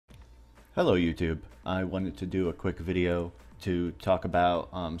Hello YouTube. I wanted to do a quick video to talk about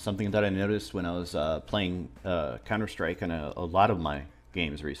something that I noticed when I was playing Counter-Strike in a lot of my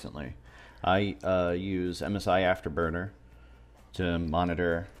games recently. I use MSI Afterburner to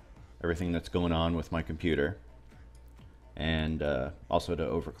monitor everything that's going on with my computer and also to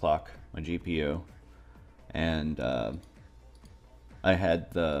overclock my GPU. And I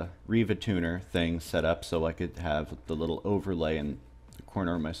had the Riva tuner thing set up so I could have the little overlay in the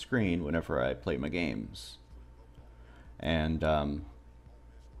corner of my screen whenever I play my games. And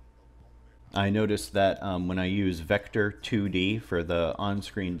I noticed that when I use Vector 2D for the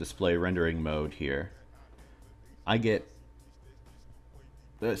on-screen display rendering mode here, I get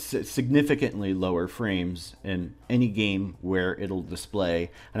significantly lower frames in any game where it'll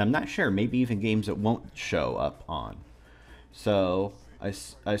display, and I'm not sure, maybe even games that won't show up on. So I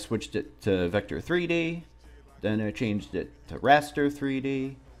switched it to Vector 3D, then I changed it to Raster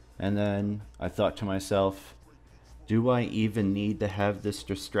 3D, and then I thought to myself, do I even need to have this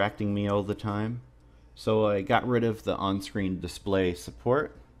distracting me all the time? So I got rid of the on-screen display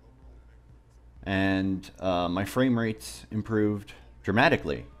support, and my frame rates improved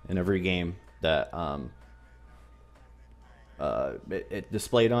dramatically in every game that it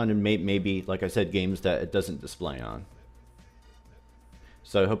displayed on, and maybe, like I said, games that it doesn't display on.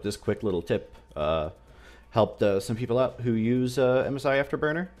 So I hope this quick little tip helped some people out who use MSI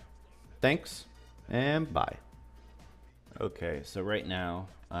Afterburner. Thanks, and bye. Okay, so right now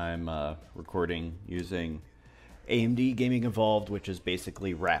I'm recording using AMD Gaming Evolved, which is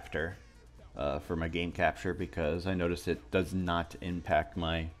basically Raptor for my game capture, because I noticed it does not impact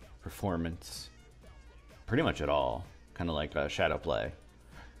my performance pretty much at all, kind of like Shadow Play.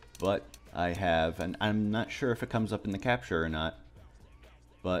 But I have, and I'm not sure if it comes up in the capture or not,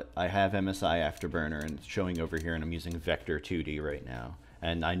 but I have MSI Afterburner and it's showing over here, and I'm using Vector 2D right now.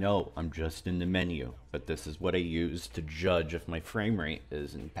 And I know I'm just in the menu, but this is what I use to judge if my frame rate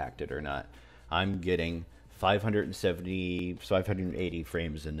is impacted or not. I'm getting 570, 580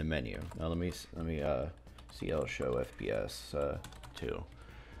 frames in the menu. Now let me see. I'll show FPS 2.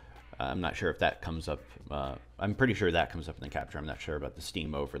 I'm not sure if that comes up. I'm pretty sure that comes up in the capture. I'm not sure about the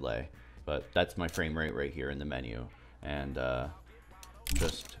Steam overlay, but that's my frame rate right here in the menu. And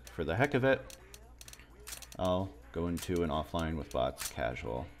just for the heck of it, I'll go into an offline with bots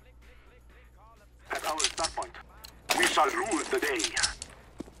casual. At our start point, we shall rule the day.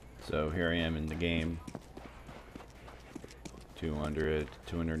 So here I am in the game. 280,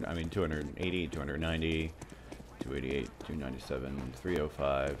 290, 288, 297,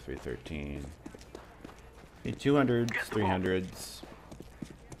 305, 313. 200s, 300s.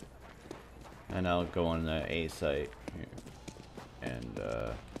 And I'll go on the A site here. And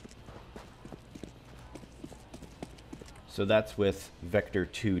so that's with Vector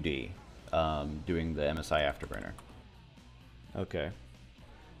 2D, doing the MSI Afterburner. Okay,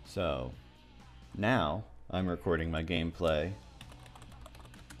 so now I'm recording my gameplay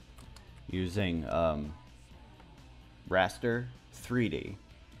using Raster 3D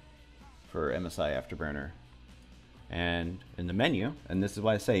for MSI Afterburner. And in the menu, and this is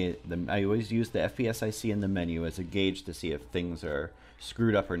why I say I always use the FPS I see in the menu as a gauge to see if things are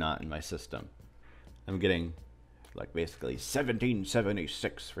screwed up or not in my system. I'm getting like basically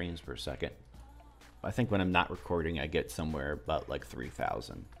 1776 frames per second. I think when I'm not recording, I get somewhere about like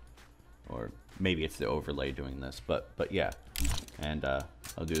 3000, or maybe it's the overlay doing this, but yeah. And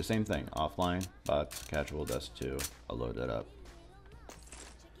I'll do the same thing, offline, bots, casual, dust 2, I'll load it up.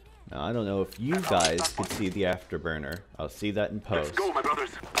 Now, I don't know if you guys could see the Afterburner. I'll see that in post. Let's go, my brothers.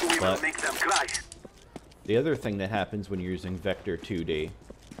 We will make them cry. The other thing that happens when you're using Vector 2D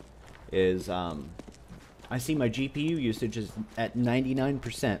is I see my GPU usage is at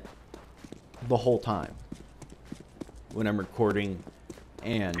 99% the whole time when I'm recording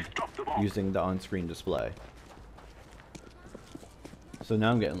and using the on-screen display. So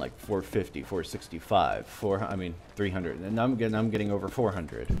now I'm getting like 450, 465, 300, and I'm getting over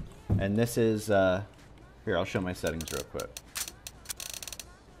 400. And this is here, I'll show my settings real quick.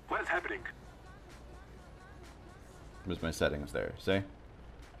 What is happening? There's my settings there. See?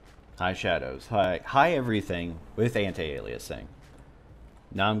 High shadows, high everything with anti-aliasing.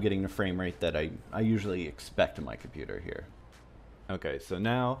 Now I'm getting the frame rate that I usually expect in my computer here. Okay, so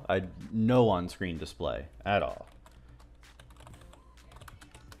now no on-screen display at all.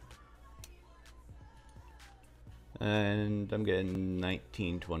 And I'm getting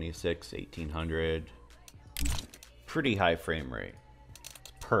 1926, 1800. Pretty high frame rate.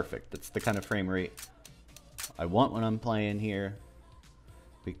 It's perfect. That's the kind of frame rate I want when I'm playing here,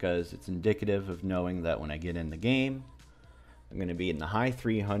 because it's indicative of knowing that when I get in the game, I'm going to be in the high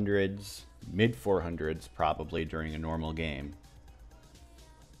 300s, mid 400s probably during a normal game.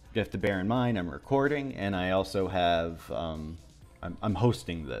 You have to bear in mind I'm recording, and I also have, I'm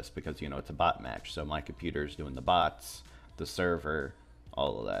hosting this because, you know, it's a bot match, so my computer's doing the bots, the server,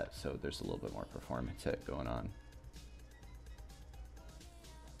 all of that, so there's a little bit more performance hit going on.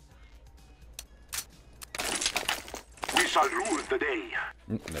 We shall rule the day.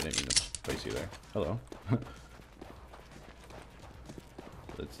 I didn't mean to place you there. Hello.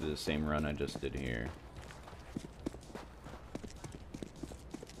 Let's do the same run I just did here.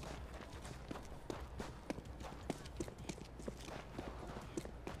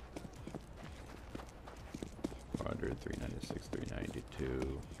 $400, $396,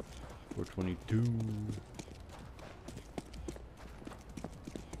 $392, $422.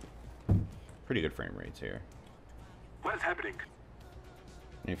 Pretty good frame rates here. What's happening?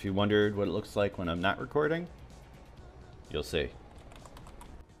 And if you wondered what it looks like when I'm not recording, you'll see.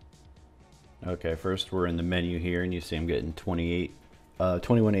 Okay, first we're in the menu here, and you see I'm getting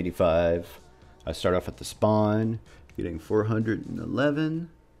 2185. I start off at the spawn, getting 411.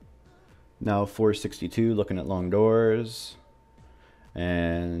 Now 462, looking at long doors.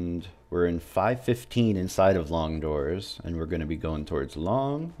 And we're in 515 inside of long doors, and we're going to be going towards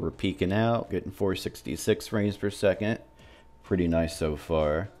long. We're peeking out, getting 466 frames per second. Pretty nice so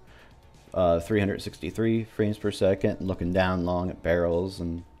far. 363 frames per second, looking down long at barrels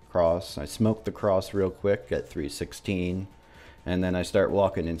and cross. I smoked the cross real quick at 316, and then I start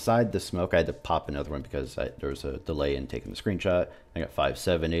walking inside the smoke. I had to pop another one because there was a delay in taking the screenshot. I got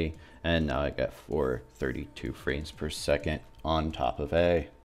 570, and now I got 432 frames per second on top of A.